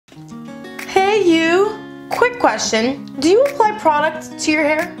Hey you! Quick question. Do you apply product to your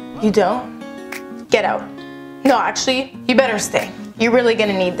hair? You don't? Get out. No, actually, you better stay. You're really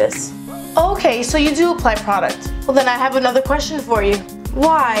gonna need this. Okay, so you do apply product. Well then I have another question for you.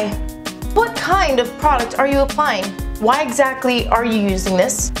 Why? What kind of product are you applying? Why exactly are you using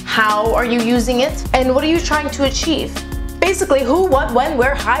this? How are you using it? And what are you trying to achieve? Basically who, what, when,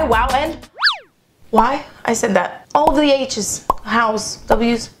 where, how, wow, and why? I said that. All of the H's, hows,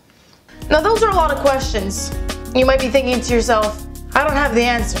 W's. Now those are a lot of questions. You might be thinking to yourself, I don't have the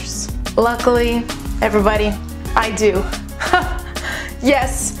answers. Luckily, everybody, I do.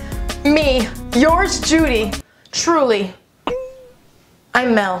 Yes, me, yours Judy, truly.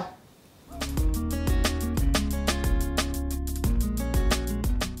 I'm Mel.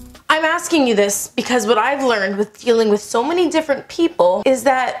 I'm asking you this because what I've learned with dealing with so many different people is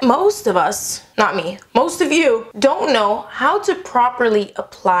that most of us, not me, most of you don't know how to properly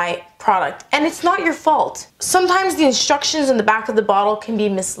apply product, and it's not your fault. Sometimes the instructions in the back of the bottle can be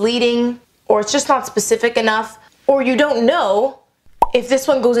misleading, or it's just not specific enough, or you don't know if this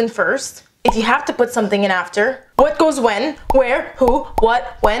one goes in first, if you have to put something in after, what goes when, where, who,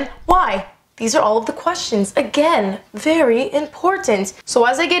 what, when, why. These are all of the questions. Again, very important. So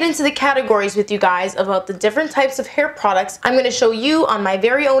as I get into the categories with you guys about the different types of hair products, I'm going to show you on my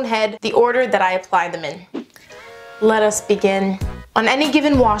very own head the order that I apply them in. Let us begin. On any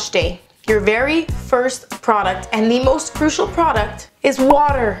given wash day, your very first product and the most crucial product is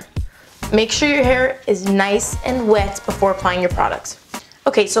water. Make sure your hair is nice and wet before applying your products.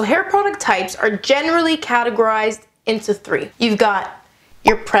 Okay, so hair product types are generally categorized into three. You've got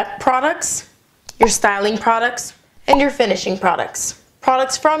your prep products, your styling products, and your finishing products.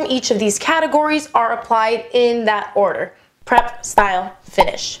 Products from each of these categories are applied in that order: prep, style,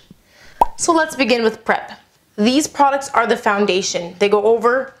 finish. So let's begin with prep. These products are the foundation. They go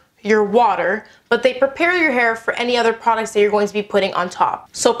over your water, but they prepare your hair for any other products that you're going to be putting on top.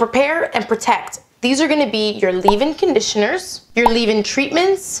 So prepare and protect. These are going to be your leave-in conditioners, your leave-in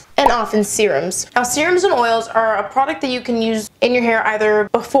treatments, and often serums. Now serums and oils are a product that you can use in your hair either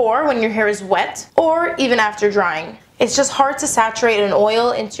before when your hair is wet or even after drying. It's just hard to saturate an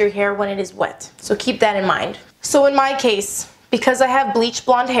oil into your hair when it is wet, so keep that in mind. So in my case, because I have bleach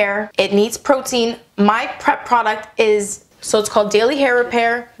blonde hair, it needs protein. My prep product is, so it's called Daily Hair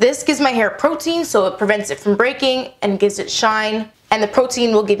Repair. This gives my hair protein so it prevents it from breaking and gives it shine. And the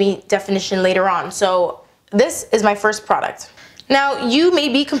protein will give me definition later on. So this is my first product. Now you may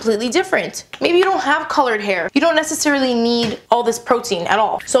be completely different. Maybe you don't have colored hair. You don't necessarily need all this protein at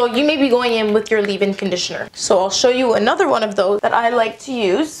all. So you may be going in with your leave-in conditioner. So I'll show you another one of those that I like to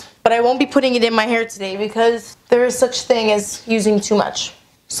use, but I won't be putting it in my hair today because there is such thing as using too much.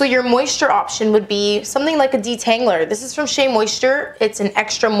 So your moisture option would be something like a detangler. This is from Shea Moisture. It's an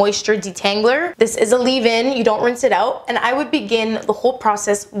extra moisture detangler. This is a leave-in, you don't rinse it out, and I would begin the whole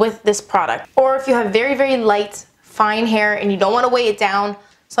process with this product. Or if you have very, very light, fine hair and you don't want to weigh it down,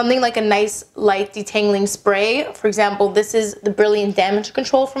 something like a nice light detangling spray. For example, this is the Brilliant Damage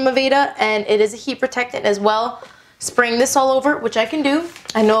Control from Aveda, and it is a heat protectant as well. Spraying this all over, which I can do.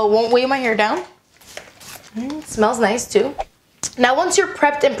 I know it won't weigh my hair down. It smells nice too. Now once you're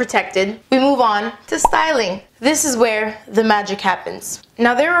prepped and protected, we move on to styling. This is where the magic happens.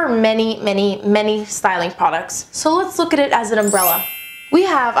 Now there are many styling products, so let's look at it as an umbrella. We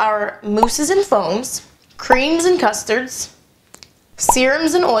have our mousses and foams, creams and custards,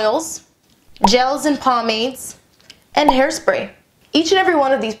 serums and oils, gels and pomades, and hairspray. Each and every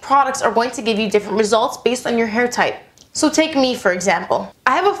one of these products are going to give you different results based on your hair type. So take me for example.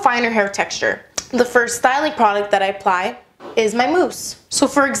 I have a finer hair texture. The first styling product that I apply is my mousse. So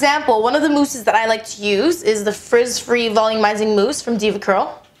for example, one of the mousses that I like to use is the Frizz-Free Volumizing Mousse from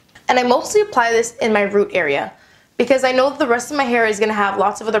Devacurl. And I mostly apply this in my root area because I know that the rest of my hair is going to have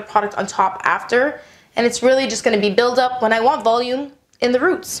lots of other product on top after, and it's really just going to be build up when I want volume in the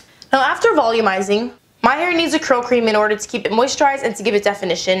roots. Now after volumizing, my hair needs a curl cream in order to keep it moisturized and to give it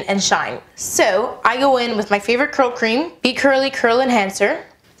definition and shine. So I go in with my favorite curl cream, Be Curly Curl Enhancer,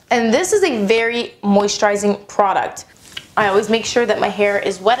 and this is a very moisturizing product. I always make sure that my hair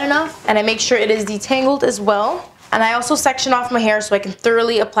is wet enough, and I make sure it is detangled as well. And I also section off my hair so I can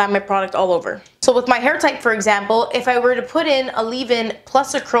thoroughly apply my product all over. So with my hair type, for example, if I were to put in a leave-in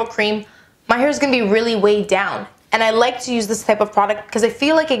plus a curl cream, my hair is going to be really weighed down. And I like to use this type of product because I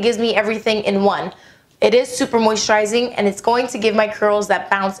feel like it gives me everything in one. It is super moisturizing, and it's going to give my curls that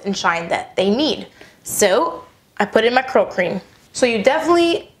bounce and shine that they need. So I put in my curl cream. So you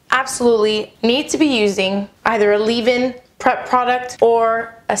definitely absolutely need to be using either a leave-in prep product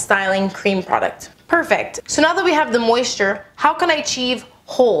or a styling cream product. Perfect. So now that we have the moisture, how can I achieve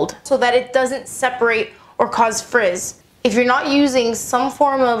hold so that it doesn't separate or cause frizz. If you're not using some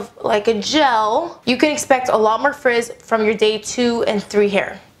form of like a gel, you can expect a lot more frizz from your day 2 and 3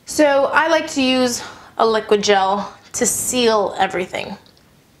 hair. So I like to use a liquid gel to seal everything.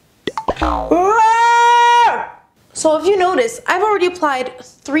 So if you notice, I've already applied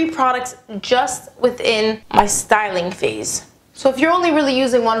 3 products just within my styling phase. So if you're only really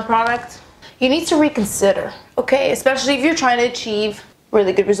using one product, you need to reconsider, okay? Especially if you're trying to achieve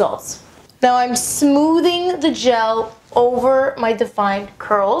really good results. Now I'm smoothing the gel over my defined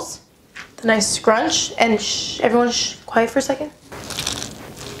curls. Then I scrunch and everyone quiet for a second.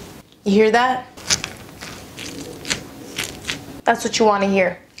 You hear that? That's what you want to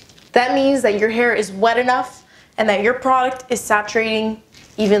hear. That means that your hair is wet enough and that your product is saturating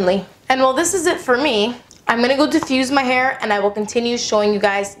evenly. And while this is it for me, I'm gonna go diffuse my hair and I will continue showing you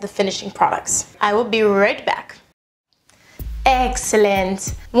guys the finishing products. I will be right back.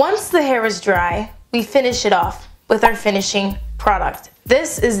 Excellent. Once the hair is dry, we finish it off with our finishing product.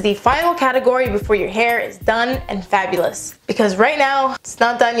 This is the final category before your hair is done and fabulous. Because right now, it's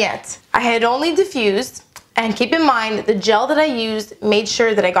not done yet. I had only diffused, and keep in mind, the gel that I used made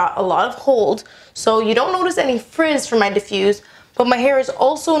sure that I got a lot of hold, so you don't notice any frizz from my diffuse, but my hair is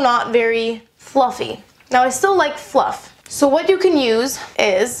also not very fluffy. Now I still like fluff. So what you can use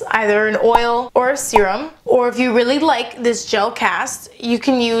is either an oil or a serum, or if you really like this gel cast, you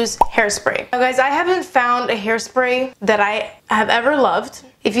can use hairspray. Now guys, I haven't found a hairspray that I have ever loved.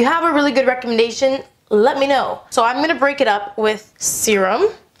 If you have a really good recommendation, let me know. So I'm gonna break it up with serum,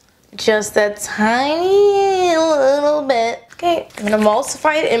 just a tiny little bit. Okay, I'm gonna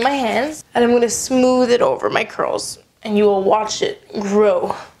emulsify it in my hands, and I'm gonna smooth it over my curls, and you will watch it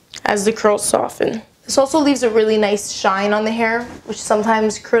grow as the curls soften. This also leaves a really nice shine on the hair, which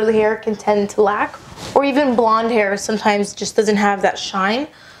sometimes curly hair can tend to lack, or even blonde hair sometimes just doesn't have that shine.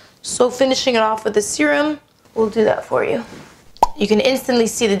 So finishing it off with the serum will do that for you. You can instantly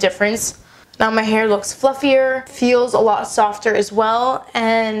see the difference. Now my hair looks fluffier, feels a lot softer as well,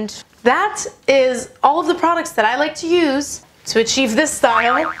 and that is all of the products that I like to use to achieve this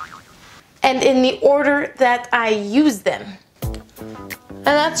style, and in the order that I use them.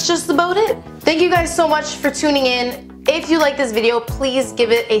 And that's just about it. Thank you guys so much for tuning in. If you like this video, please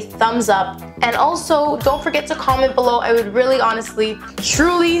give it a thumbs up. And also, don't forget to comment below. I would really, honestly,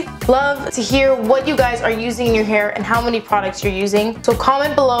 truly love to hear what you guys are using in your hair and how many products you're using. So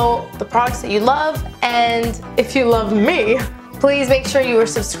comment below the products that you love. And if you love me, please make sure you are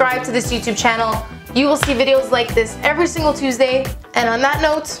subscribed to this YouTube channel. You will see videos like this every single Tuesday. And on that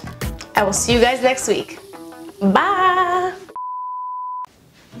note, I will see you guys next week. Bye!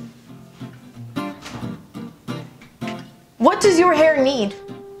 What does your hair need?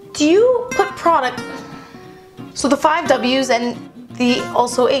 Do you put product? So the 5 W's and the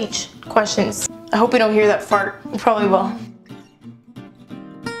also H questions. I hope you don't hear that fart. You probably will.